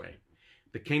it this way.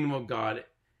 The kingdom of God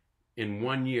in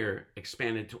 1 year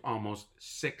expanded to almost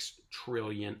 6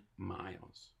 trillion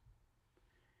miles.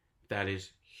 That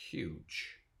is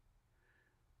huge.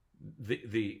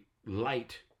 The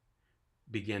light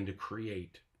began to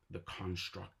create the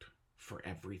construct for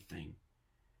everything.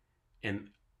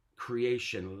 And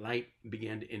creation, light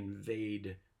began to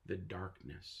invade the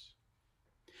darkness.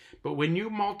 But when you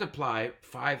multiply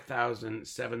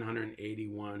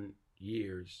 5,781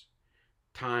 years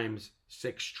times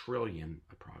 6 trillion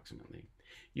approximately,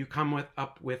 you come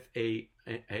up with a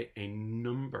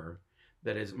number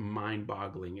that is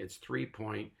mind-boggling. It's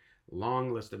 3-point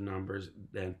long list of numbers,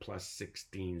 then plus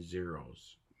 16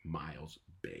 zeros, miles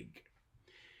big.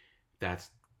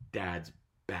 That's Dad's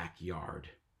backyard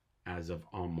as of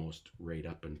almost right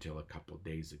up until a couple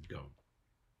days ago.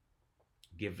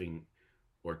 Giving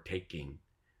or taking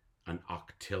an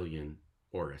octillion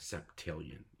or a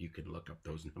septillion. You can look up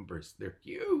those numbers. They're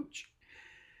huge.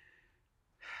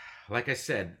 Like I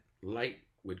said, light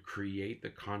would create the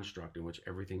construct in which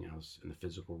everything else in the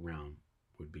physical realm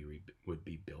would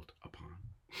be built upon.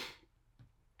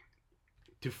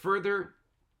 To further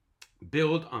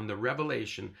build on the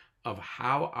revelation of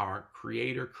how our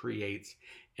Creator creates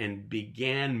and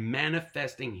began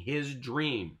manifesting his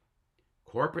dream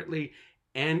corporately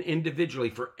and individually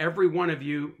for every one of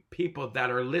you people that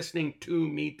are listening to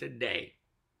me today.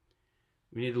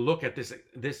 We need to look at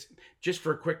this just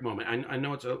for a quick moment. I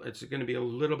know it's going to be a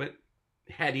little bit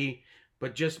heady,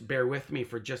 but just bear with me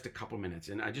for just a couple minutes.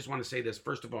 And I just want to say this.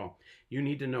 First of all, you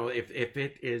need to know if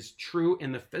it is true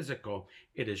in the physical,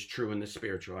 it is true in the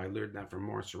spiritual. I learned that from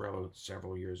Morris Cerullo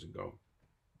several years ago.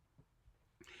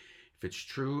 If it's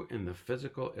true in the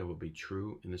physical, it will be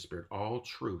true in the spirit. All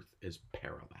truth is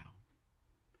parallel.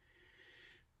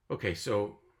 Okay,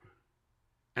 so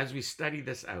as we study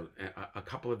this out, a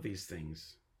couple of these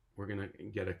things, we're going to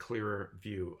get a clearer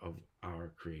view of our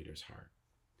Creator's heart.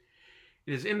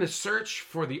 It is in the search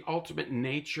for the ultimate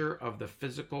nature of the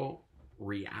physical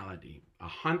reality, a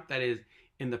hunt that is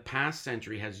in the past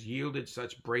century has yielded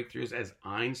such breakthroughs as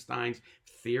Einstein's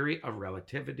theory of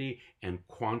relativity and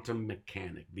quantum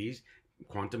mechanics.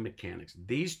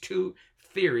 These two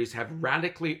theories have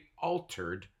radically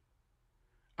altered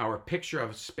our picture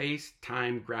of space,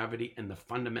 time, gravity, and the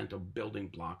fundamental building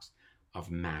blocks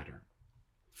of matter.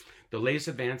 The latest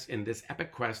advance in this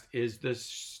epic quest is the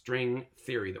string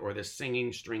theory, or the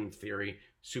singing string theory,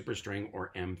 superstring,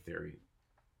 or M theory.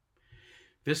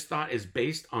 This thought is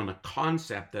based on a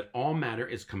concept that all matter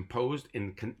is composed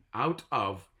out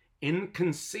of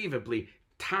inconceivably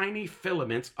tiny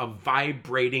filaments of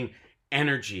vibrating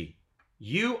energy.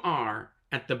 You are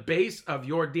at the base of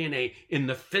your DNA in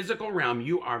the physical realm.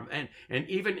 You are, and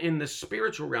even in the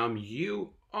spiritual realm,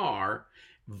 you are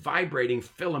vibrating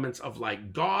filaments of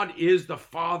light. God is the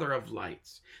Father of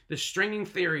lights. The singing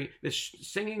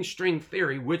string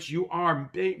theory, which you are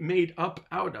made up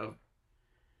out of,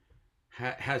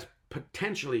 has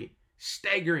potentially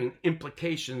staggering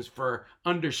implications for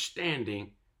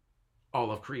understanding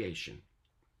all of creation.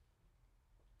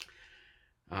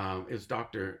 It's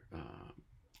Dr.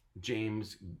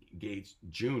 James Gates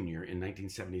Jr. in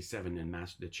 1977 in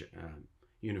the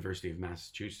University of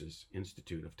Massachusetts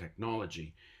Institute of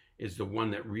Technology is the one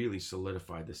that really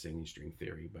solidified the singing string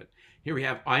theory. But here we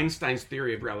have Einstein's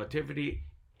theory of relativity.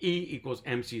 E equals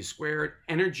mc squared.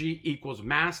 Energy equals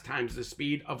mass times the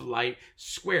speed of light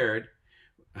squared.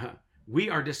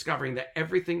 We are discovering that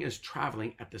everything is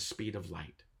traveling at the speed of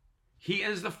light. He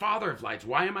is the Father of lights.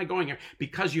 Why am I going here?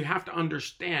 Because you have to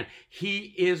understand,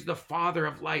 he is the Father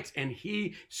of lights, and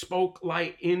he spoke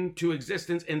light into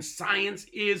existence, and science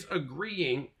is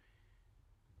agreeing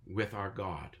with our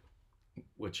God,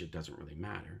 which it doesn't really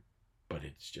matter, but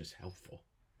it's just helpful.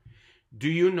 Do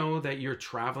you know that you're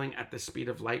traveling at the speed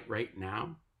of light right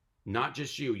now? Not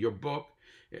just you, your book,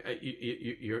 that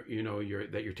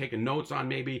you're taking notes on,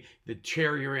 maybe the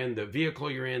chair you're in, the vehicle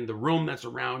you're in, the room that's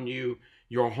around you,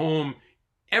 your home,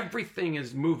 everything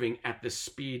is moving at the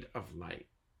speed of light.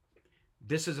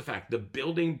 This is a fact. The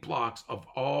building blocks of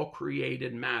all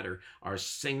created matter are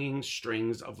singing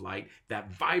strings of light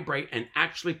that vibrate and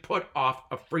actually put off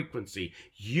a frequency.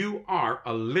 You are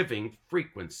a living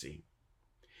frequency.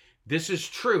 This is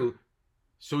true.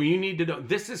 So you need to know,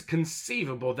 this is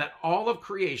conceivable that all of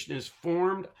creation is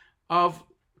formed of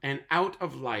and out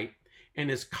of light, and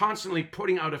is constantly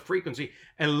putting out a frequency,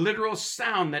 a literal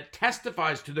sound that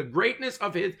testifies to the greatness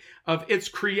of its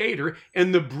creator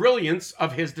and the brilliance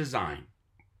of his design.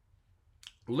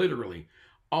 Literally,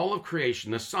 all of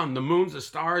creation, the sun, the moons, the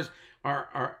stars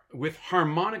are with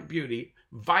harmonic beauty,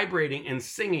 vibrating and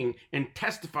singing and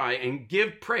testify and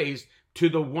give praise to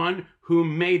the one who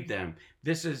made them.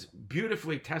 This is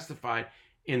beautifully testified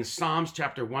in Psalms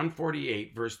chapter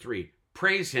 148, verse 3.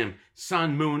 Praise him,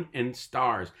 sun, moon, and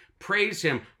stars. Praise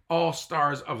him, all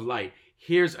stars of light.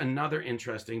 Here's another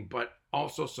interesting but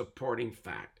also supporting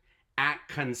fact. At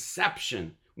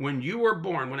conception, when you were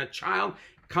born, when a child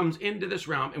comes into this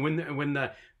realm, and when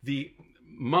the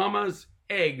mama's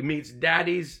egg meets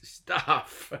daddy's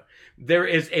stuff, there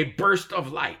is a burst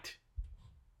of light.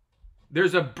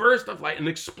 There's a burst of light, an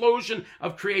explosion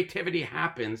of creativity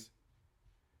happens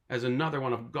as another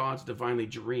one of God's divinely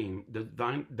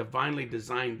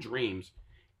designed dreams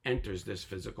enters this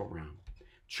physical realm.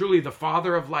 Truly, the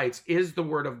Father of lights is the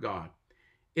Word of God.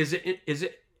 Is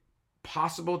it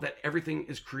possible that everything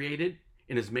is created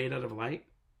and is made out of light?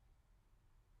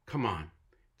 Come on.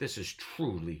 This is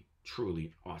truly,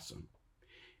 truly awesome.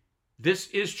 This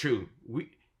is true.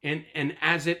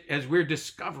 As we're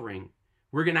discovering,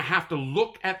 we're going to have to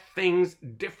look at things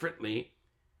differently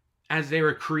as they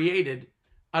were created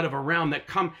out of a realm that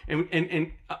come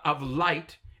and of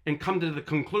light, and come to the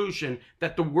conclusion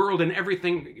that the world and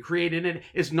everything created in it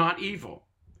is not evil,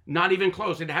 not even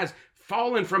close. It has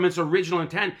fallen from its original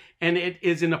intent, and it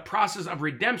is in a process of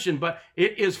redemption, but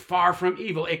it is far from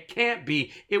evil. It can't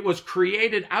be. It was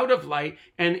created out of light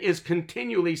and is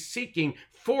continually seeking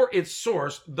for its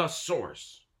source, the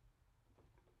source.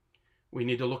 We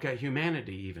need to look at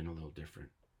humanity even a little different,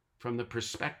 from the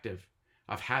perspective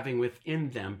of having within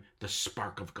them the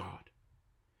spark of God.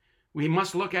 We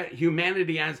must look at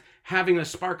humanity as having a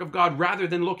spark of God, rather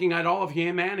than looking at all of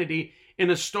humanity in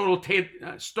a total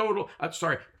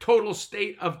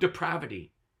state of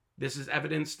depravity. This is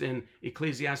evidenced in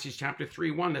Ecclesiastes chapter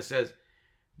 3:1 that says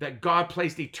that God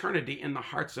placed eternity in the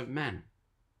hearts of men.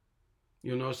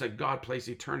 You'll notice that God placed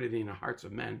eternity in the hearts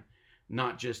of men,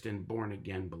 not just in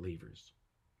born-again believers.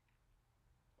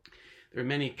 There are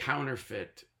many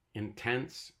counterfeit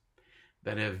intents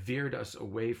that have veered us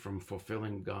away from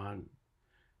fulfilling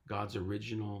God's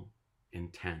original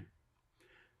intent.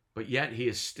 But yet he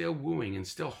is still wooing and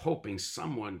still hoping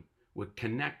someone would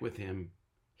connect with him,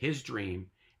 his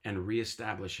dream, and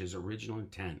reestablish his original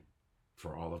intent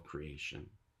for all of creation.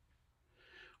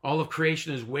 All of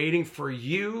creation is waiting for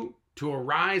you to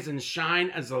arise and shine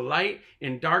as a light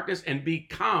in darkness and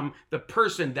become the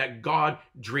person that God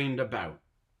dreamed about.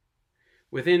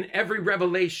 Within every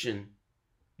revelation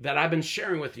that I've been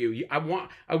sharing with you, I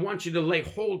want you to lay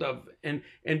hold of and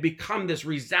become this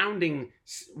resounding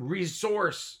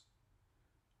resource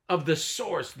of the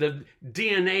source, the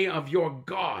DNA of your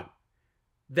God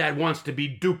that wants to be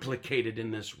duplicated in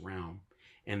this realm.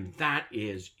 And that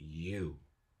is you.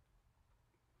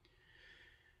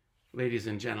 Ladies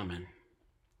and gentlemen,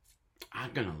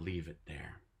 I'm going to leave it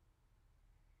there.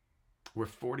 We're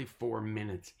 44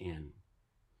 minutes in.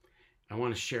 I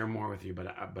want to share more with you,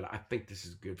 but I think this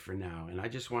is good for now. And I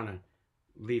just want to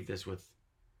leave this with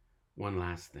one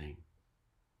last thing.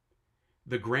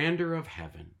 The grandeur of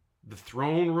heaven, the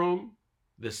throne room,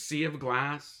 the sea of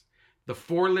glass, the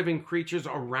 4 living creatures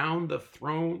around the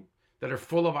throne that are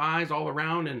full of eyes all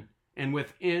around and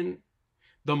within,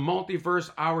 the multiverse,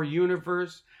 our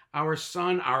universe, our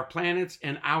sun, our planets,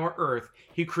 and our earth.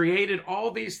 He created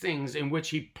all these things in which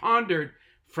he pondered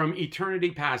from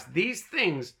eternity past. These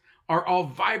things are all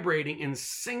vibrating and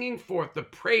singing forth the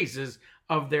praises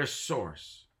of their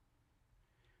source.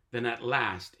 Then at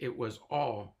last it was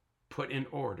all put in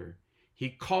order. He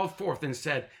called forth and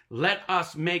said, "Let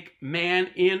us make man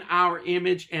in our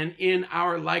image and in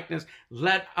our likeness.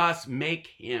 Let us make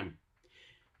him."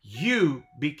 You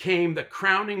became the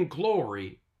crowning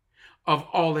glory of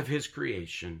all of his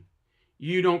creation.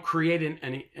 You don't create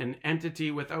an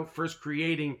entity without first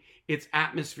creating its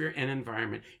atmosphere and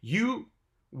environment. You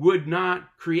would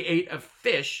not create a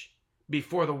fish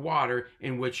before the water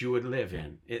in which you would live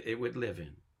in. It would live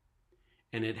in.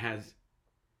 And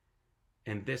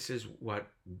this is what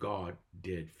God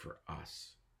did for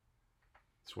us.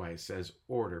 That's why it says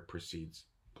order precedes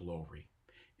glory.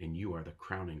 And you are the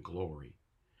crowning glory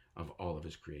of all of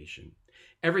his creation.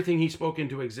 Everything he spoke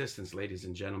into existence, ladies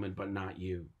and gentlemen, but not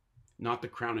you. Not the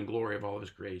crowning glory of all of his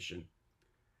creation.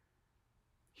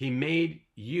 He made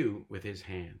you with his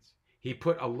hands. He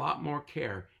put a lot more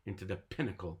care into the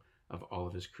pinnacle of all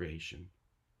of his creation.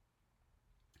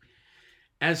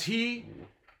 As he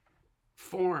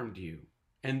formed you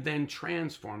and then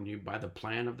transformed you by the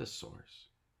plan of the source,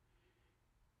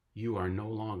 you are no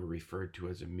longer referred to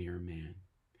as a mere man.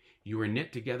 You were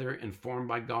knit together and formed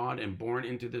by God and born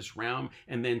into this realm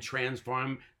and then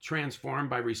transformed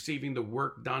by receiving the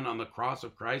work done on the cross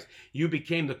of Christ. You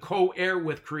became the co-heir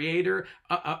with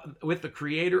the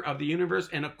creator of the universe.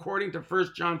 And according to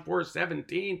 1 John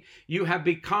 4:17, you have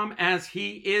become as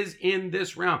he is in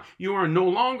this realm. You are no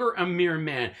longer a mere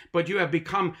man, but you have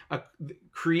become a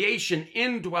creation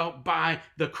indwelt by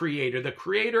the creator. The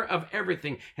creator of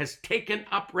everything has taken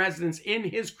up residence in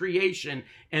his creation,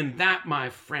 and that, my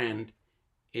friend,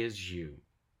 is you.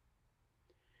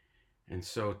 And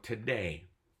so today,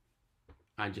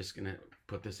 I'm just going to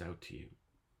put this out to you.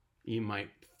 You might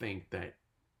think that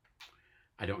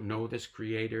I don't know this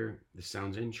creator. This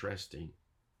sounds interesting.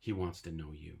 He wants to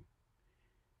know you.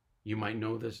 You might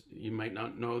know this. You might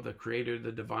not know the creator,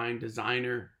 the divine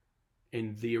designer,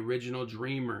 and the original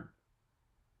dreamer,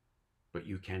 but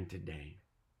you can today.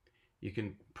 You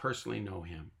can personally know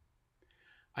him.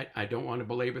 I don't want to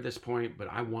belabor this point, but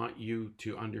I want you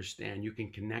to understand. You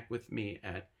can connect with me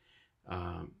at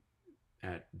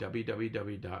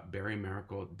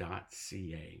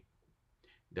www.barrymaracle.ca,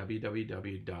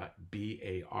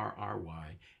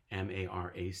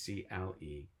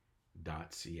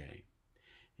 www.barrymaracle.ca,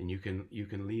 and you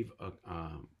can leave a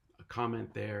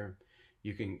comment there.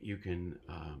 You can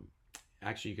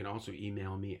also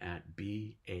email me at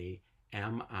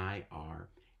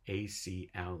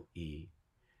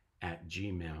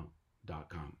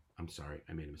barmiracle@gmail.com. I'm sorry,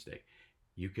 I made a mistake.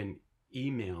 You can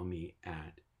email me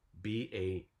at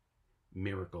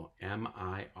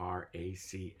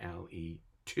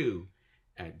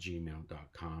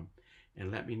barmiracle2@gmail.com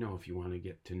and let me know if you want to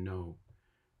get to know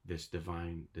this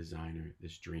divine designer,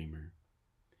 this dreamer,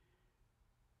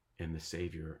 and the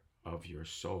savior of your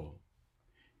soul.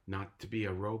 Not to be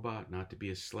a robot, not to be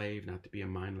a slave, not to be a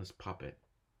mindless puppet,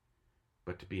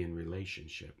 but to be in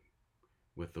relationship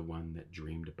with the one that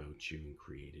dreamed about you and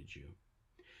created you.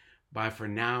 Bye for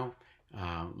now.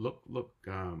 Look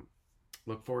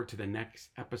forward to the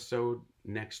next episode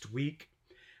next week.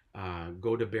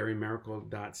 Go to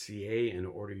barrymaracle.ca and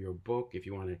order your book if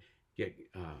you want to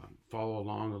follow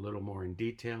along a little more in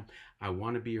detail. I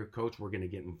want to be your coach. We're going to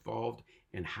get involved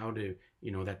in how to,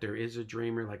 that there is a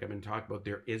dreamer, like I've been talking about.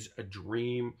 There is a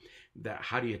dream. That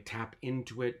how do you tap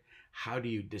into it? How do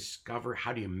you discover?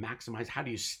 How do you maximize? How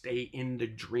do you stay in the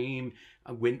dream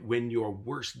when your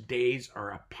worst days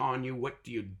are upon you? What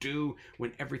do you do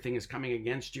when everything is coming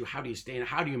against you? How do you stay in?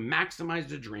 How do you maximize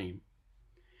the dream?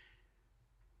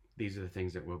 These are the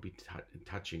things that we'll be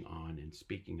touching on and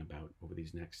speaking about over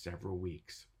these next several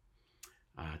weeks.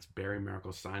 It's Barry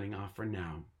Miracle signing off for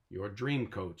now. Your dream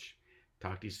coach.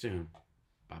 Talk to you soon.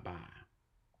 Bye-bye.